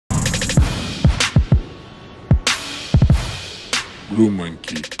Blue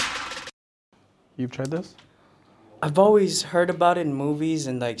monkey. You've tried this? I've always heard about it in movies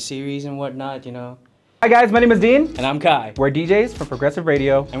and like series and whatnot, you know. Hi guys, my name is Dean. And I'm Kai. We're DJs for Progressive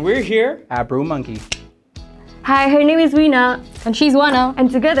Radio. And we're here at Brew Monkey. Hi, her name is Rina. And she's Wana.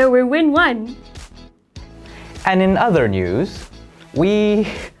 And together we're Win One. And in other news, I'm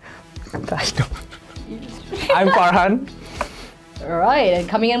Farhan. Alright, and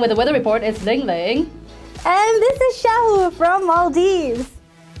coming in with the weather report is Ling Ling. And this is Shahu from Maldives.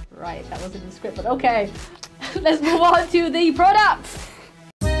 Right, that wasn't in the script, but okay. Let's move on to the products.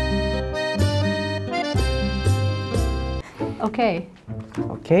 Okay.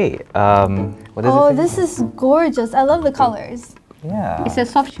 Okay, what does it say? This is gorgeous. I love the colors. Yeah. It says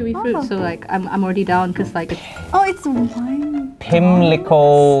soft chewy fruit, so like I'm already down because like it's It's wine.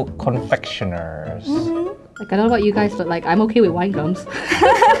 Pimlico Confectioners. like I don't know about you guys, but like I'm okay with wine gums.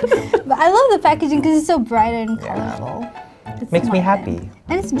 But I love the packaging because it's so bright and colorful. It's Makes me not happy. bad.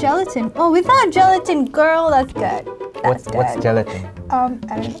 And it's gelatin. Oh, without gelatin, girl, that's good. That's What's good. gelatin? I don't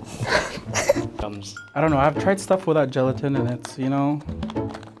know. gums. I don't know, I've tried stuff without gelatin and it's, you know.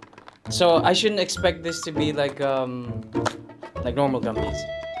 So I shouldn't expect this to be like normal gummies.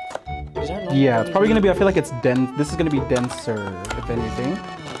 Is that normal Yeah, it's gummies? probably gonna be, I feel like it's dense. This is gonna be denser, if anything.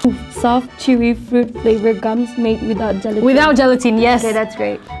 Soft, chewy fruit flavor gums made without gelatin. Without gelatin, yes. Okay, that's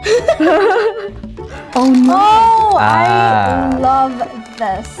great. Oh no. Oh, I love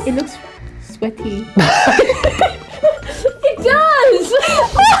this. It looks sweaty. It does!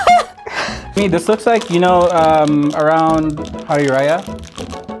 I mean, this looks like, you know, around Hari Raya.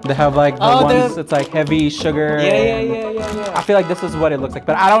 They have like the ones, it's like heavy sugar. Yeah. I feel like this is what it looks like,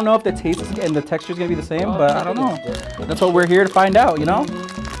 but I don't know if the taste and the texture is gonna be the same, but I don't know. That's what we're here to find out, you know?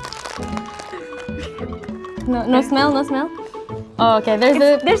 No smell, no smell. Oh, okay.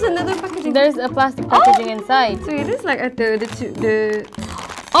 There's another packaging. There's a plastic packaging inside. So it is like at the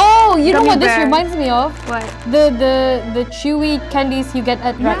Oh, you know Gummy what this bear. reminds me of? what? The chewy candies you get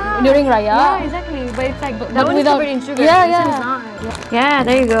at during Raya. Yeah, exactly. But it's like that one is without- covered in sugar. Yeah, This one yeah. is not. Yeah,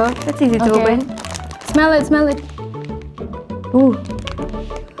 there you go. That's easy to Okay. open. Smell it, smell it. Ooh.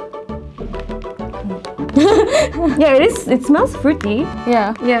 Yeah, it is. It smells fruity.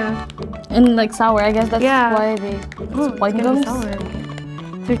 Yeah. Yeah. And like sour, I guess that's Yeah. why they white gums.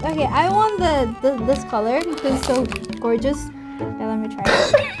 Okay, I want this color because it's so gorgeous. Yeah, let me try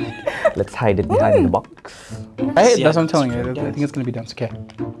it. Let's hide it behind the box. Right? Yeah, That's what I'm telling you. it's I think it's gonna be dense. Okay.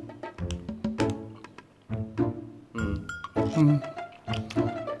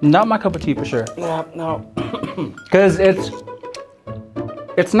 Not my cup of tea for sure. Yeah, no. Because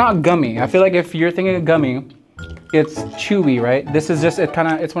it's not gummy. I feel like if you're thinking of gummy, it's chewy, right? This is just,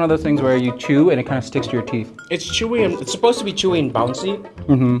 it's one of those things where you chew and it kind of sticks to your teeth. It's chewy and it's supposed to be chewy and bouncy.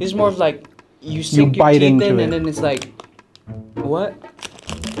 It's more of like you sink your bite teeth into in it. and then it's like, what?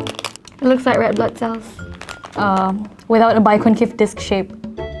 It looks like red blood cells. Without a biconcave disc shape.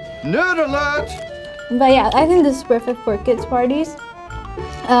 Nerd alert! But yeah, I think this is perfect for kids' parties.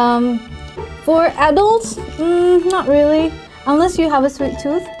 For adults, not really. Unless you have a sweet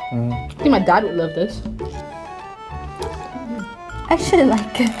tooth. I think my dad would love this. I actually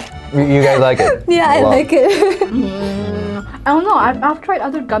like it. You guys like it? Yeah, I Wow. like it. I don't know. I've tried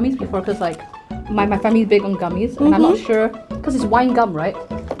other gummies before because like my family's big on gummies and I'm not sure because it's wine gum, right?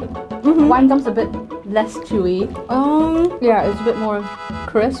 Wine gum's a bit less chewy. Yeah, it's a bit more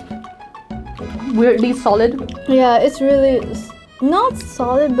crisp. Weirdly solid. Yeah, it's really not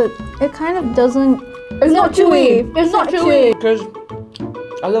solid, but it kind of doesn't. It's not chewy. It's not chewy. Because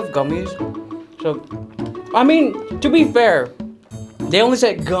I love gummies. So, I mean, to be fair, they only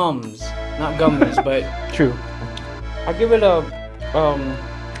said gums, not gummies, but True. I give it a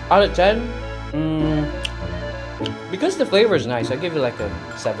out of 10. Because the flavor is nice, I give it like a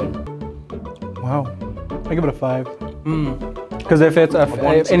 7. Wow. I give it a 5. Because if it's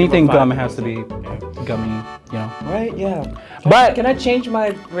if anything gum, it has to be gummy, you know. Right? Yeah. But Can I change my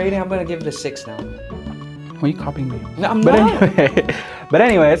rating? I'm gonna give it a 6 now. why are you copying me? No, I'm But not. anyway, but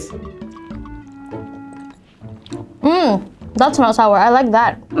anyways, That smells sour. I like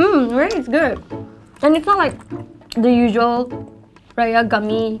that. Right, it's good. And it's not like the usual Raya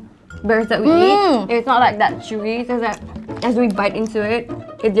gummy bears that we eat. It's not like that chewy, so that as we bite into it,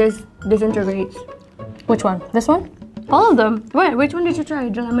 it just disintegrates. Which one? This one? All of them. Wait, which one did you try?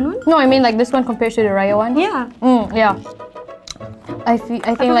 The lemon one? No, I mean like this one compared to the Raya one. Yeah. Yeah. I think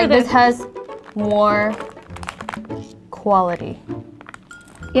like this has more quality.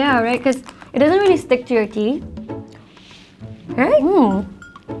 Yeah, right? Because it doesn't really stick to your teeth. Right?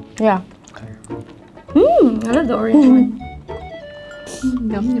 Yeah. I love the orange one.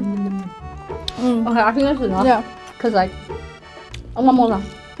 Yum, yum, yum, yum. Okay, I think that's enough. Yeah. Because like, Oh, one more lah.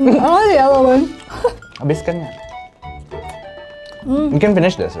 I want the other one. Habiskan niya. You can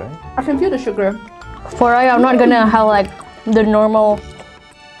finish this, right? I can feel the sugar. For Raya, I'm not gonna have like the normal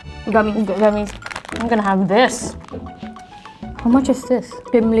gummies. I'm gonna have this. How much is this?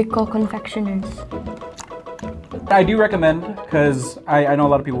 Pimlico Confectioners. I do recommend, because I know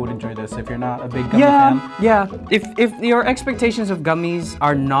a lot of people would enjoy this if you're not a big gummy fan. Yeah. If your expectations of gummies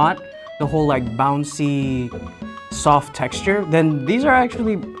are not the whole like bouncy, soft texture, then these are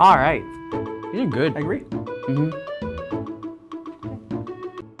actually all right. These are good. I agree.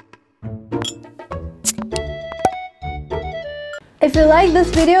 If you like this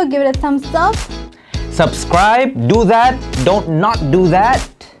video, give it a thumbs up. Subscribe, do that, don't not do that.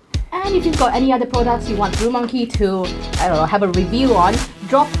 And if you've got any other products you want Blue Monkey to, I don't know, have a review on,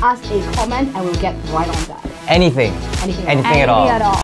 drop us a comment and we'll get right on that. Anything. Anything Anything at all.